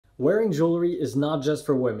Wearing jewelry is not just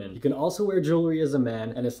for women. You can also wear jewelry as a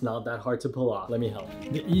man, and it's not that hard to pull off. Let me help.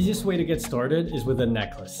 The easiest way to get started is with a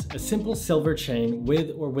necklace. A simple silver chain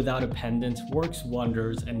with or without a pendant works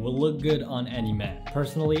wonders and will look good on any man.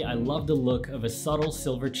 Personally, I love the look of a subtle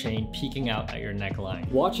silver chain peeking out at your neckline.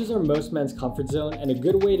 Watches are most men's comfort zone and a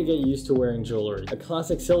good way to get used to wearing jewelry. A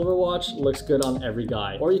classic silver watch looks good on every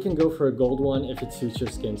guy, or you can go for a gold one if it suits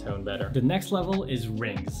your skin tone better. The next level is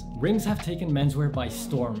rings. Rings have taken menswear by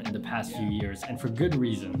storm in the past few years, and for good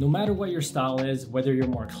reason. No matter what your style is, whether you're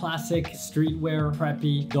more classic, streetwear,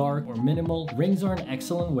 preppy, dark, or minimal, rings are an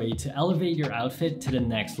excellent way to elevate your outfit to the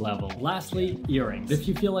next level. Lastly, earrings. If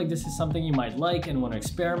you feel like this is something you might like and want to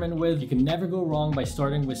experiment with, you can never go wrong by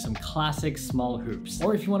starting with some classic small hoops.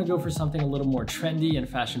 Or if you want to go for something a little more trendy and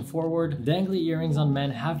fashion forward, dangly earrings on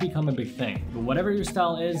men have become a big thing. But whatever your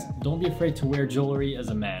style is, don't be afraid to wear jewelry as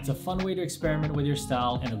a man. It's a fun way to experiment with your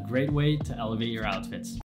style and a great way to elevate your outfits.